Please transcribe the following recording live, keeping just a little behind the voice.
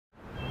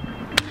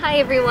Hi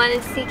everyone,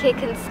 it's CK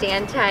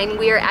Constantine.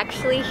 We are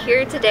actually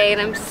here today and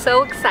I'm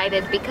so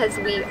excited because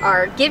we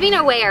are giving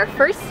away our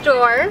first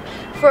door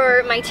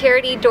for my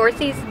charity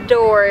Dorothy's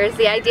Doors.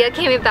 The idea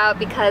came about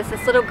because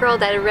this little girl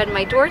that had read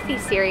my Dorothy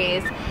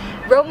series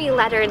wrote me a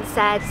letter and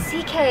said,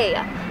 CK,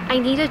 I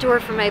need a door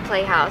for my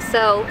playhouse.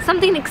 So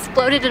something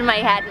exploded in my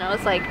head and I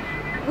was like,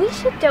 we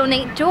should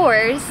donate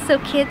doors so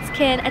kids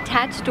can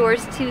attach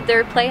doors to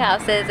their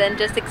playhouses and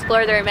just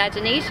explore their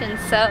imagination.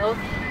 So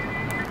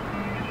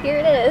here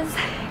it is.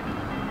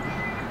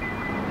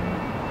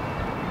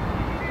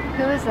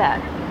 Who is that?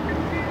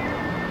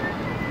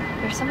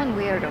 There's someone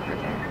weird over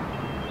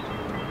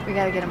there. We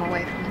gotta get him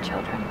away from the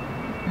children.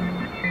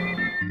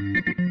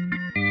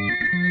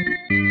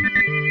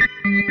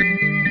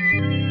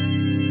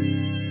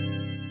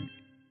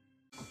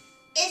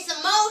 It's the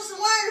most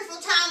wonderful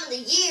time of the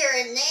year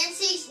at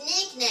Nancy's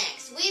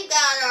Knickknacks. We've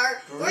got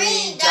our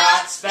Green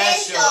Dot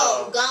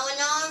Special going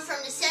on from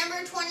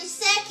December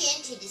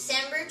 22nd to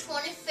December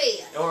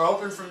 25th. And we're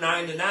open from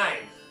 9 to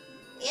 9.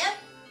 Yep.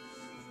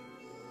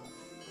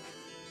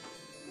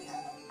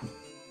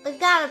 We've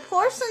got a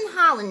porcelain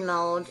Holland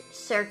mold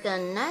circa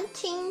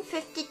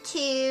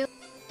 1952,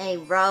 a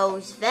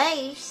rose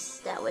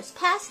vase that was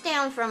passed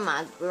down from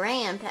my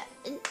grandpa.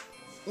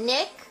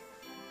 Nick,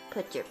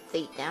 put your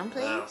feet down,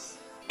 please. Wow.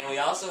 And we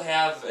also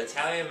have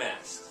Italian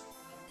mask.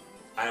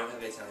 I don't have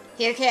the Italian mask.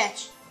 Here,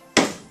 catch.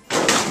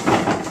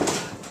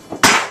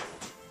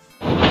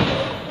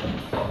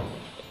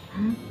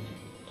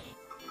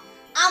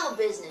 I'm a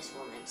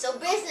businesswoman, so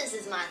business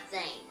is my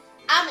thing.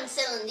 I've been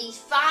selling these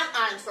fine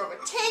items for over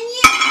 10 years.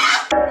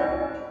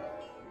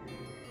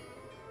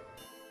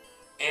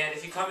 And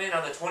if you come in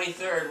on the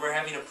 23rd, we're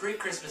having a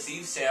pre-Christmas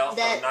Eve sale from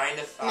 9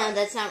 to 5. No,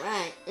 that's not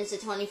right. It's the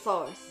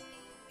 24th.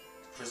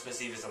 Christmas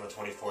Eve is on the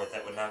 24th.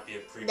 That would not be a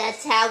pre-Christmas.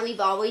 That's how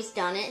we've always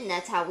done it, and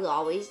that's how we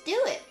always do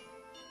it.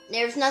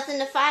 There's nothing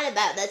to fight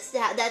about. That's the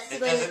It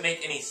way. doesn't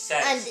make any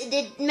sense. And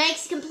it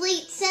makes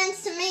complete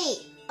sense to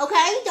me.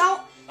 Okay,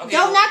 don't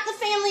knock the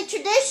family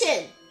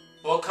tradition.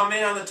 We'll come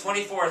in on the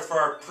 24th for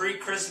our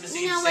pre-Christmas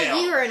Eve You know sale.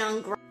 what? You are an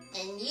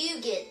ungrateful. And you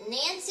get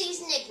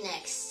Nancy's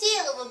Knickknacks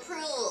seal of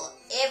approval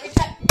every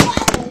time.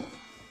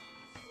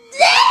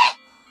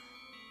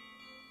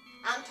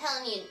 I'm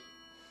telling you,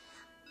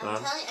 I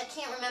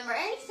can't remember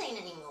anything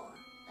anymore.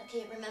 I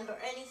can't remember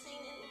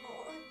anything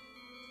anymore.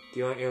 Do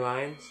you want your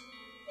lines?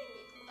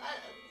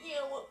 You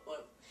know what?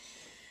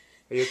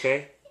 Are you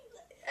okay?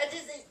 It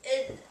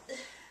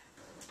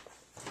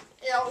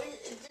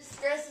just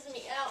stresses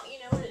me out, you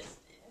know.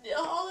 The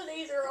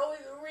holidays are always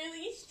a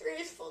really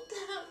stressful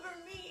time for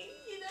me,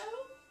 you know.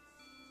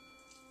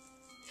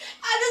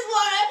 I just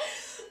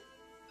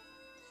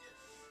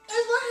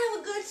wanna have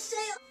a good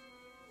sale.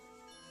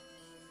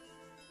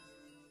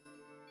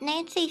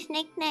 Nancy's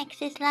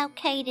Knickknacks is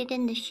located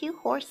in the Shoe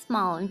Horse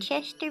Mall in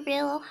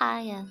Chesterville,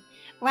 Ohio,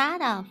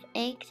 right off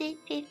exit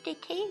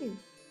 52.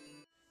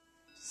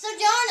 So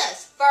join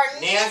us for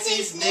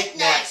Nancy's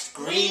Knickknacks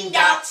Green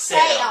Dot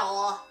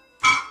Sale.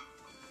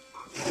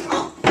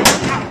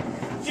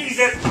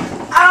 Jesus!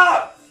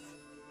 Ah!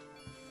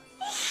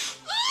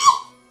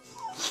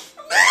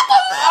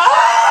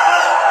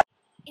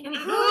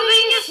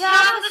 Improving your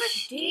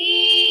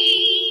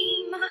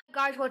self-esteem.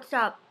 Guys, what's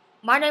up?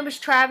 My name is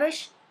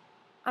Travis.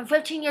 I'm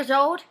 15 years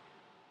old,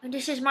 and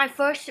this is my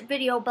first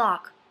video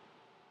blog.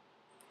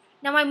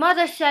 Now, my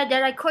mother said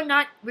that I could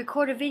not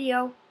record a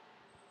video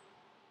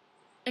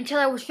until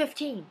I was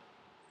 15,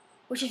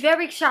 which is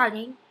very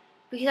exciting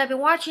because I've been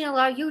watching a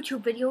lot of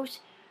YouTube videos,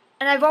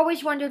 and I've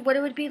always wondered what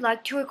it would be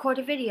like to record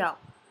a video.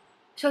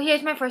 So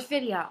here's my first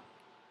video.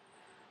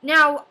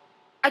 Now,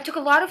 I took a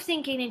lot of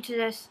thinking into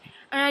this,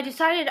 and I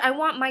decided I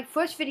want my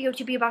first video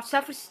to be about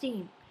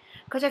self-esteem,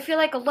 because I feel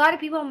like a lot of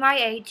people my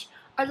age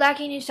are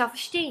lacking in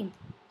self-esteem.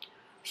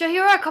 So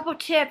here are a couple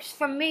tips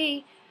from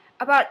me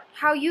about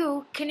how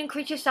you can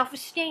increase your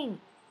self-esteem.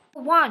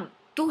 1,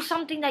 do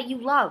something that you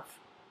love.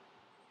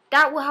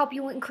 That will help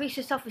you increase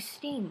your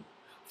self-esteem.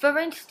 For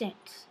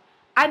instance,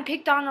 I'm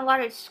picked on a lot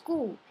at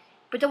school,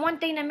 but the one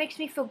thing that makes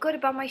me feel good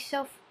about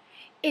myself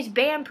is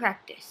band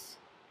practice.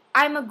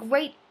 I'm a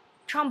great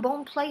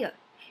trombone player.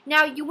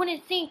 Now, you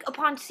wouldn't think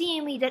upon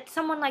seeing me that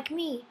someone like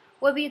me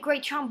would be a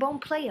great trombone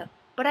player,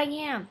 but I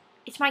am.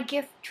 It's my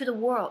gift to the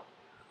world.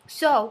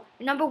 So,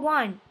 number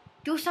 1,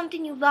 do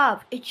something you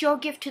love. It's your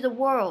gift to the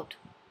world.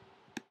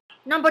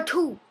 Number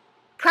 2,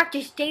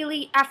 practice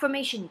daily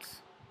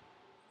affirmations.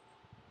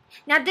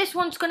 Now, this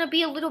one's going to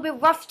be a little bit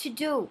rough to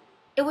do.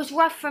 It was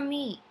rough for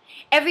me.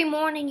 Every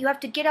morning you have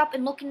to get up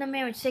and look in the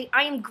mirror and say,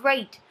 I am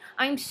great,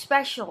 I am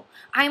special,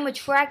 I am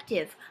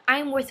attractive, I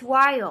am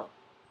worthwhile,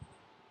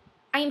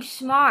 I am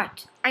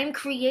smart, I am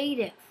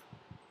creative.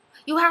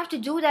 You have to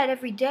do that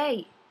every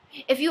day.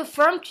 If you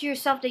affirm to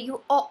yourself that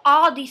you are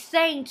all these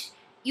things,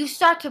 you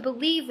start to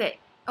believe it.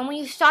 And when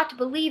you start to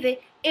believe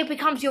it, it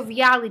becomes your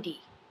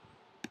reality.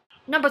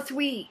 Number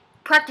 3,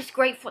 practice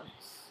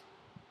gratefulness.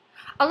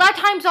 A lot of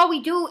times all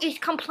we do is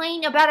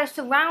complain about our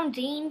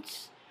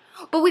surroundings,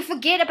 but we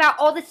forget about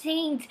all the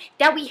things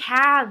that we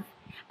have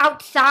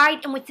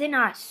outside and within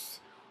us.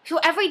 So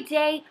every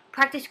day,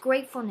 practice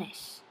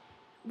gratefulness.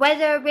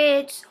 Whether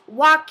it's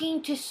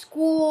walking to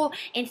school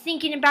and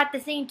thinking about the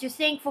things you're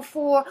thankful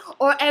for,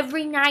 or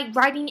every night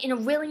writing in a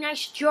really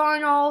nice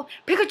journal.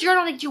 Pick a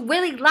journal that you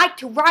really like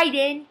to write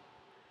in,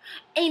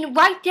 and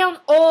write down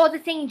all the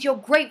things you're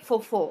grateful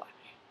for.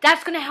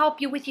 That's going to help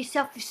you with your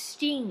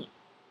self-esteem.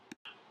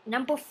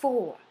 Number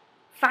 4,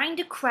 find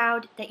a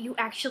crowd that you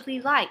actually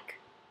like.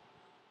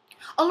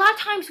 A lot of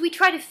times we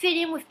try to fit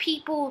in with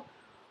people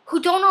who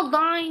don't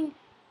align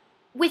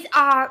with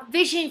our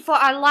vision for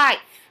our life.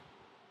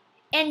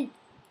 And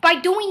by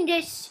doing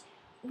this,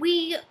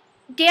 we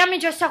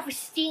damage our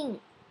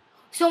self-esteem.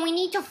 So we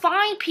need to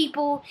find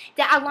people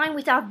that align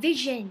with our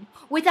vision,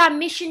 with our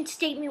mission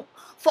statement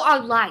for our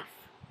life.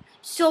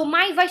 So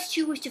my advice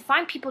to you is to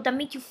find people that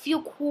make you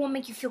feel cool,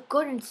 make you feel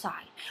good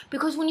inside.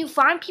 Because when you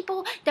find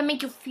people that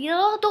make you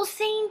feel those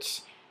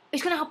things,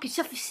 it's going to help your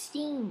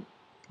self-esteem.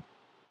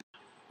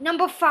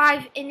 Number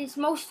 5, and it's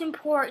most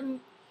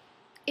important,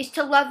 is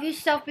to love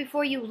yourself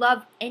before you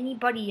love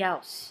anybody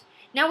else.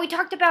 Now we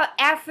talked about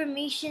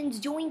affirmations,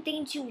 doing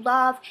things you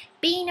love,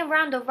 being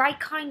around the right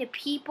kind of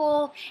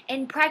people,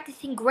 and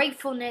practicing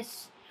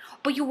gratefulness.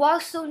 But you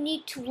also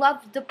need to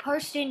love the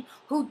person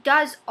who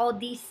does all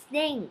these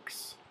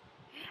things.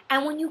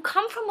 And when you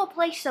come from a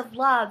place of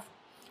love,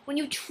 when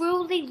you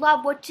truly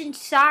love what's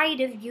inside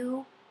of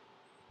you,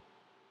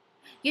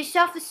 your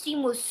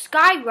self-esteem will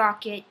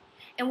skyrocket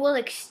and will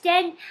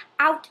extend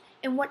out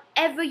in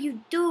whatever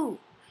you do.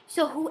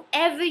 So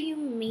whoever you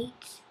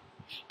meet,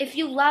 if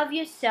you love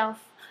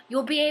yourself,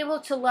 you'll be able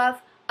to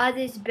love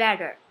others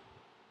better.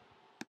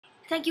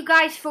 Thank you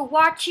guys for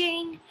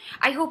watching.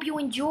 I hope you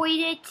enjoyed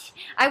it.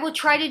 I will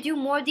try to do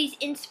more of these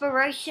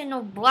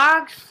inspirational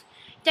vlogs.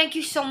 Thank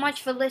you so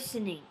much for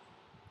listening.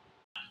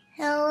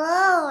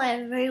 Hello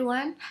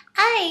everyone.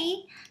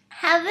 I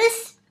have a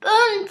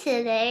spoon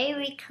today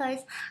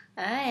because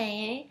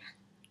I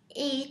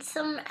ate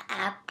some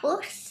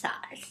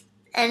applesauce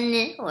and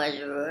it was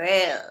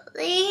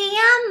really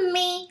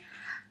yummy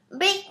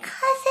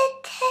because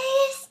it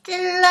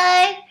tasted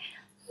like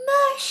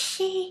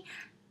mushy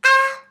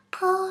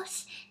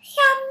apples.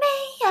 Yummy,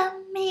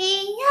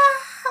 yummy,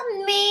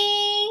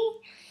 yummy.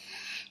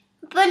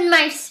 But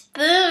my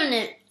spoon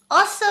is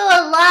also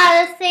a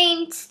lot of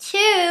things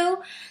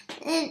too.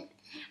 It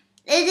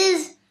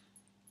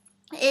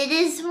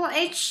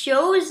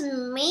shows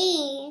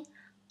me.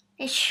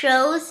 It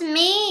shows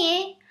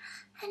me.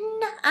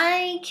 And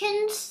I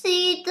can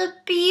see the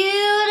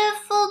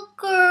beautiful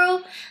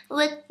girl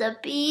with the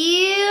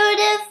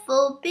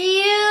beautiful,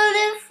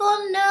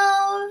 beautiful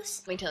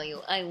nose. Let me tell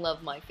you, I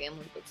love my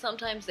family, but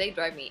sometimes they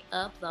drive me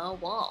up the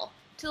wall.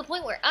 To the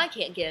point where I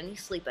can't get any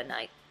sleep at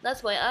night.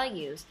 That's why I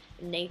use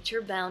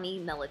Nature Bounty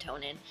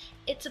Melatonin.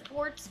 It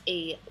supports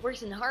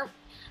works in harm.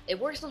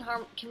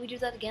 Can we do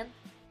that again?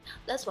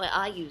 That's why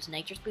I use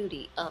Nature's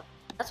Booty.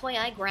 That's why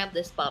I grabbed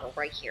this bottle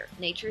right here,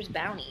 Nature's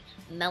Bounty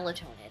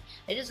Melatonin.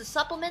 It is a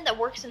supplement that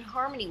works in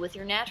harmony with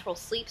your natural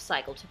sleep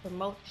cycle to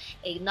promote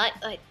a night.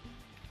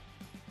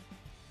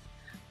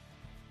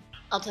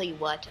 I'll tell you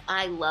what,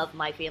 I love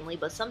my family,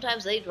 but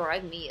sometimes they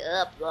drive me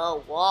up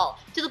the wall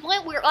to the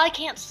point where I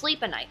can't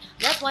sleep at night.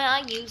 That's why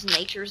I use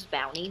Nature's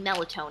Bounty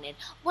Melatonin,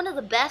 one of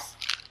the best.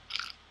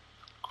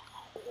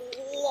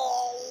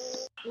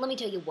 Let me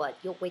tell you what,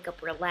 you'll wake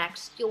up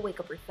relaxed, you'll wake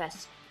up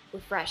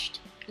refreshed.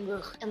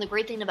 Ugh. And the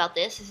great thing about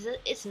this is that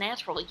it's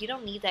natural. You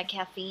don't need that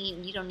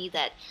caffeine, you don't need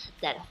that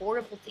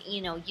horrible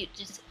thing,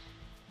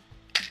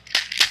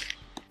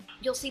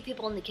 you'll see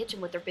people in the kitchen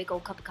with their big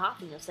old cup of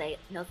coffee and they'll say,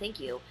 no thank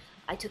you,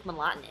 I took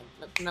melatonin.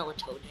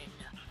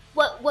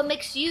 What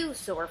makes you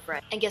so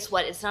refreshed? And guess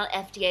what, it's not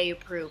FDA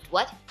approved.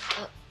 What?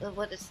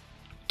 What is?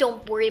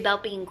 Don't worry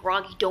about being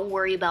groggy, don't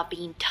worry about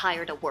being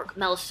tired at work.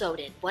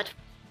 Melatonin. What?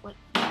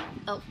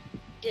 Oh,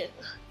 yeah.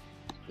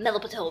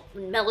 Melatonin,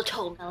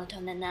 melatonin,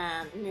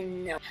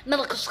 melatonin,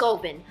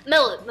 melatoxin.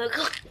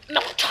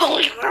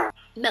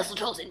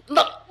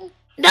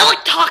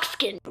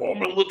 Oh,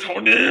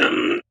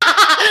 melatonin!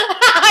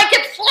 I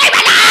can sleep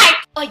at night!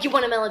 Oh, you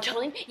want a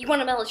melatonin? You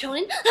want a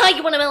melatonin? Oh,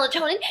 you want a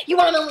melatonin? You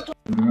want a melatonin?